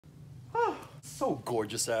so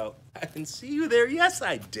gorgeous out. I didn't see you there. Yes,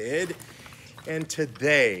 I did. And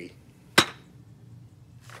today...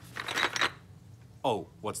 Oh,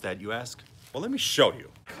 what's that, you ask? Well, let me show you.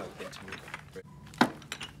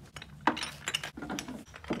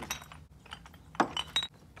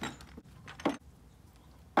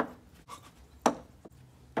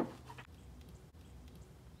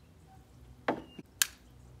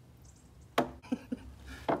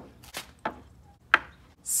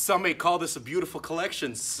 Some may call this a beautiful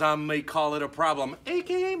collection. Some may call it a problem,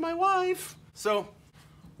 AKA my wife. So,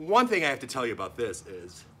 one thing I have to tell you about this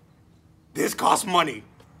is, this costs money.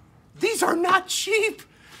 These are not cheap.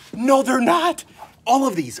 No, they're not. All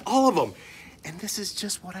of these, all of them. And this is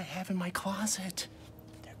just what I have in my closet.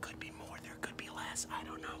 There could be more, there could be less, I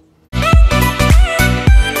don't know.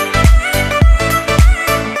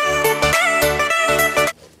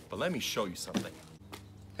 But let me show you something.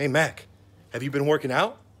 Hey, Mac, have you been working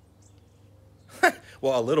out?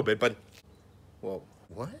 Well, a little bit, but... Well,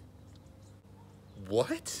 what?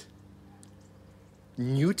 What?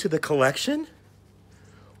 New to the collection?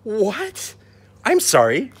 What? I'm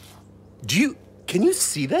sorry. Can you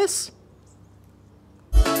see this?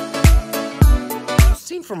 You've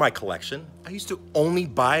seen from my collection, I used to only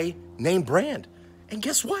buy name brand. And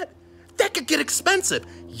guess what? That could get expensive.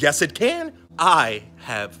 Yes, it can. I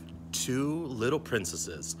have 2 little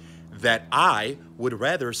princesses that I would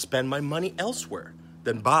rather spend my money elsewhere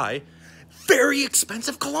than buy very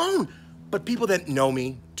expensive cologne. But people that know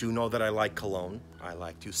me do know that I like cologne. I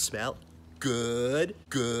like to smell good,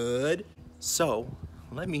 good. So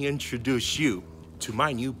let me introduce you to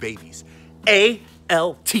my new babies,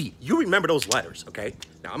 ALT. You remember those letters, okay?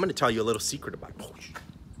 Now I'm gonna tell you a little secret about them. Oh,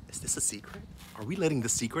 is this a secret? Are we letting the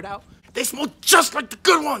secret out? They smell just like the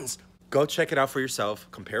good ones. Go check it out for yourself,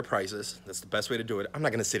 compare prices. That's the best way to do it. I'm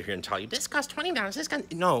not gonna sit here and tell you, this costs $20, this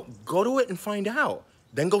costs... No, go to it and find out.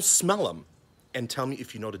 Then go smell them and tell me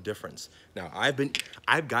if you know the difference. Now,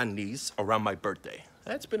 I've gotten these around my birthday.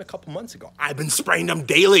 That's been a couple months ago. I've been spraying them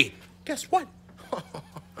daily. Guess what?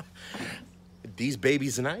 These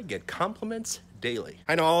babies and I get compliments daily.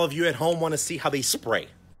 I know all of you at home wanna see how they spray.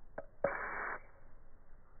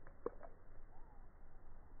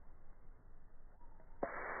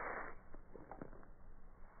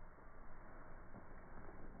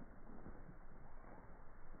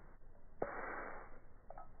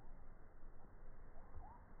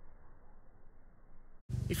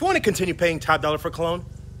 If you want to continue paying top dollar for cologne,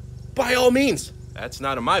 by all means. That's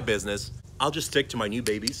none of my business. I'll just stick to my new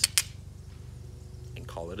babies and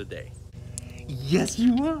call it a day. Yes,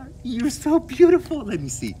 you are. You're so beautiful. Let me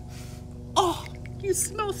see. Oh, you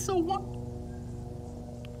smell so wonderful.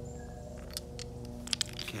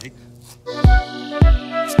 Okay.